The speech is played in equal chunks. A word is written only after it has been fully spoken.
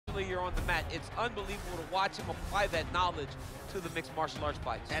here on the mat. It's unbelievable to watch him apply that knowledge to the mixed martial arts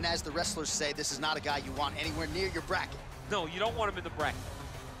fights. And as the wrestlers say, this is not a guy you want anywhere near your bracket. No, you don't want him in the bracket.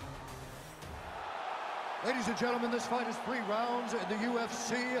 Ladies and gentlemen, this fight is 3 rounds in the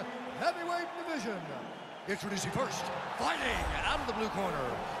UFC heavyweight division. Introducing first, fighting out of the blue corner.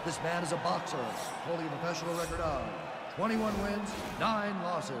 This man is a boxer, holding a professional record of 21 wins, 9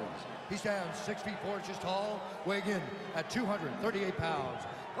 losses. He stands 6 feet 4 inches tall, weighing in at 238 pounds.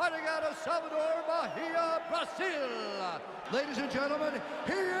 Fighting out of Salvador, Bahia, Brazil. Ladies and gentlemen,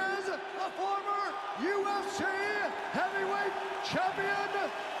 he is the former UFC heavyweight champion,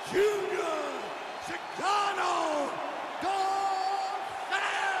 Junior Chicano dos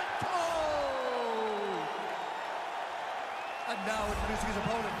Santos. And now introducing his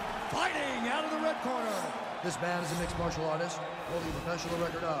opponent, fighting out of the red corner. This man is a mixed martial artist, holding a professional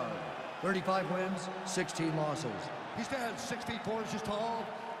record of 35 wins, 16 losses. He stands 6 feet 4 inches tall,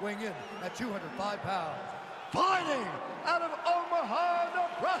 weighing in at 205 pounds. Fighting out of Omaha,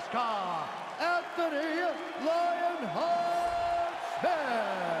 Nebraska, Anthony Lionheart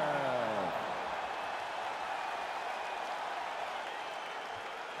Smith.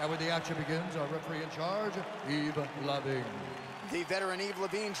 And when the action begins, our referee in charge, Yves Lavigne. The veteran Yves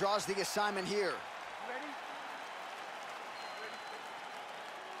Lavigne draws the assignment here.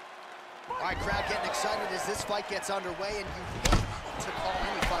 All right, crowd getting excited as this fight gets underway, and you hate to call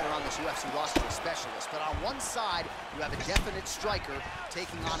any fighter on this UFC roster a specialist, but on one side, you have a definite striker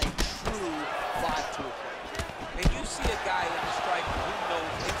taking on a true 5-tool player. And you see a guy in the striker who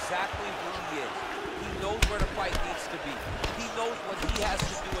knows exactly who he is. He knows where the fight needs to be. He knows what he has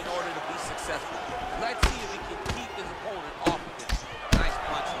to do in order to be successful. Let's see if he can keep his opponent off of him. Nice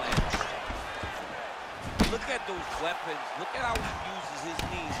punch land. Look at those weapons. Look at how he uses his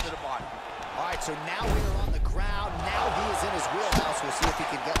knees to the body. All right, so now we are on the ground. Now he is in his wheelhouse. We'll see if he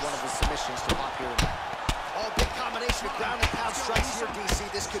can get one of his submissions to pop here tonight. Oh, big combination of ground and pound strikes here, DC.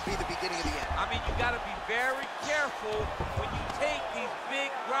 This could be the beginning of the end. I mean, you got to be very careful when you take these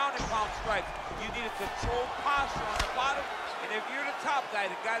big ground and pound strikes. You need a controlled posture on the bottom. And if you're the top guy,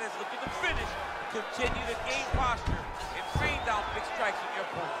 the guy that's looking to finish, continue to gain posture and rain down big strikes on your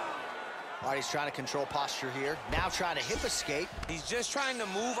opponent. All right, he's trying to control posture here. Now trying to hip escape. He's just trying to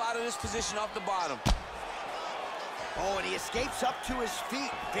move out of this position off the bottom. Oh, and he escapes up to his feet.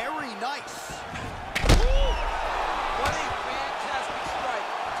 Very nice. Woo! What a fantastic strike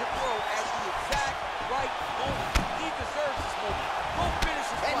to throw at the exact right moment. He deserves this moment. Go finish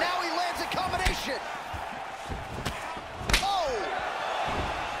his fight. And now he lands a combination. Oh!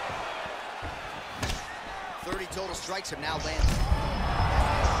 30 total strikes have now landed.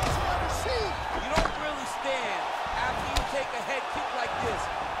 You don't really stand after you take a head kick like this.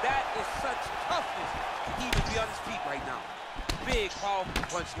 That is such toughness to even be on his feet right now. Big, powerful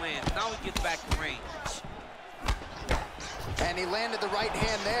punch lands. Now he gets back to range. And he landed the right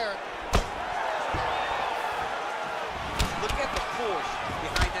hand there. Look at the force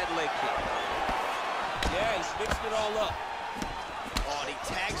behind that leg kick. Yeah, he's mixed it all up. Oh, and he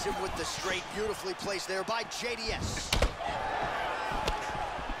tags him with the straight, beautifully placed there by JDS.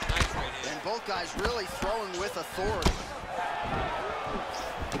 And both guys really throwing with authority.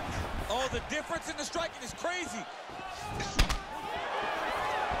 Oh, the difference in the striking is crazy.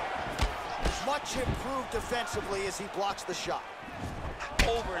 Much improved defensively as he blocks the shot.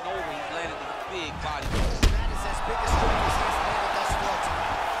 Over and over, he's landed these big body. That is as big a strike as he's landed thus far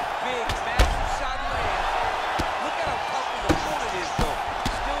tonight. Big, massive shot lands. Look at how tough his opponent is, though.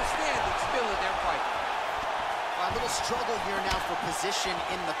 Still standing, still in their fight. A little struggle here now for position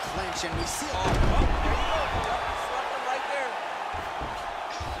in the clinch, and we see it. Oh, there you go. Slept him right there.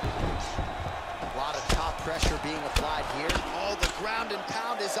 A lot of top pressure being applied here. Oh, the ground and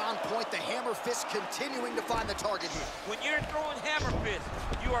pound is on point. The hammer fist continuing to find the target here. When you're throwing hammer fists,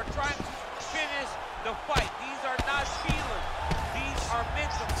 you are trying to finish the fight. These are not feelers. These are meant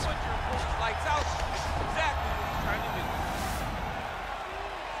to put your opponent's lights out. It's exactly what he's trying to do.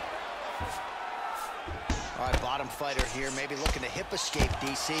 All right, bottom fighter here, maybe looking to hip escape,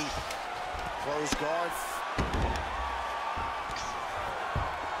 DC. Close guard.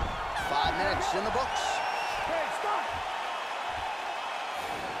 5 minutes in the books. Hey, stop!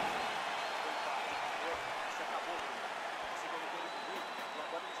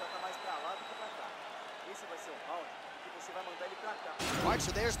 All right,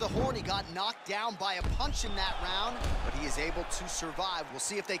 so there's the horn. He got knocked down by a punch in that round, but he is able to survive. We'll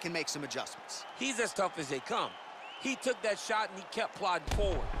see if they can make some adjustments. He's as tough as they come. He took that shot and he kept plodding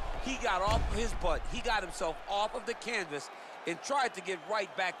forward. He got off of his butt. He got himself off of the canvas and tried to get right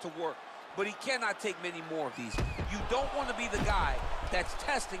back to work. But he cannot take many more of these. You don't want to be the guy that's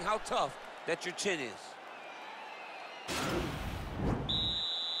testing how tough that your chin is.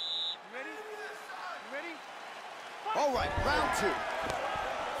 All right, round 2.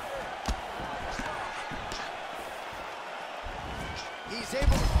 He's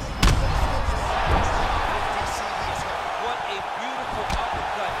able to... What a beautiful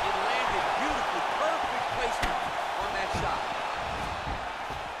uppercut. It landed beautifully. Perfect placement on that shot.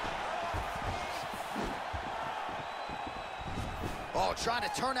 Oh, trying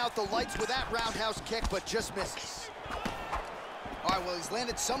to turn out the lights with that roundhouse kick, but just misses. All right, well, he's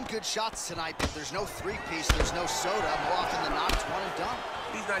landed some good shots tonight, but there's no three-piece, there's no soda. More often than not, it's one and done.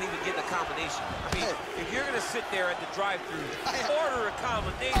 He's not even getting a combination. I mean, if you're going to sit there at the drive-thru, order a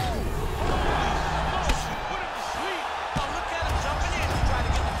combination. Oh, she put him to sleep. Oh, look at him jumping in to try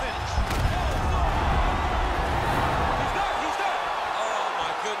to get the finish. He's done. Oh,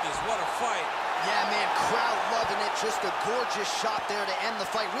 my goodness, what a fight. Yeah, man, crowd loving it. Just a gorgeous shot there to end the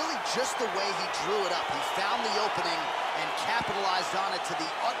fight. Really just the way he drew it up. He found the opening and capitalized on it to the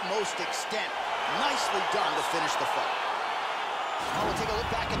utmost extent. Nicely done to finish the fight. Oh, we'll take a look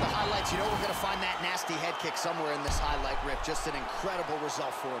back at the highlights. You know we're going to find that nasty head kick somewhere in this highlight rip. Just an incredible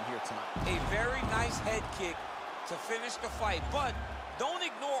result for him here tonight. A very nice head kick to finish the fight, but don't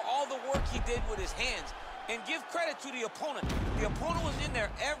ignore all the work he did with his hands. And give credit to the opponent. The opponent was in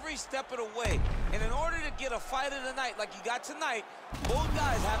there every step of the way. And in order to get a fight of the night like you got tonight, both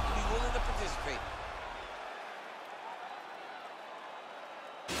guys have to be willing to participate.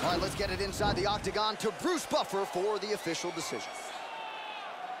 All right, let's get it inside the octagon to Bruce Buffer for the official decision.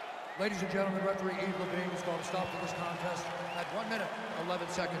 Ladies and gentlemen, referee Eve Levine is going to stop to this contest at 1 minute, 11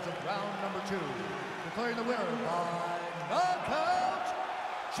 seconds of round number 2. Declaring the winner by knockout,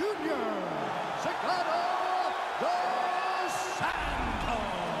 Junior Santos.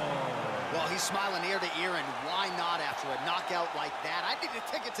 Well, he's smiling ear to ear, and why not after a knockout like that? I need a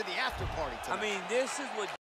ticket to the after party tonight. I mean, this is what